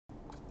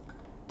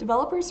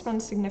Developers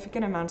spend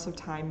significant amounts of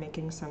time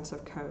making sense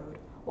of code.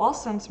 While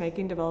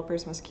sense-making,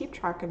 developers must keep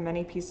track of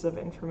many pieces of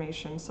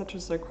information, such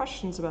as their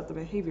questions about the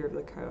behavior of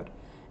the code.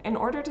 In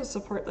order to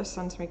support the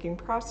sense-making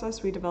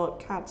process, we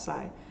developed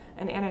Catseye,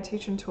 an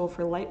annotation tool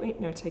for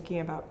lightweight note-taking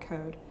about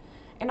code.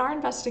 In our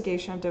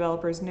investigation of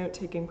developers'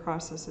 note-taking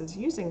processes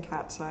using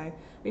Catseye,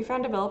 we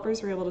found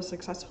developers were able to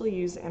successfully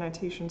use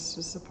annotations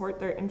to support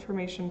their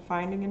information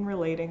finding and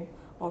relating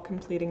while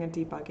completing a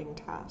debugging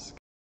task.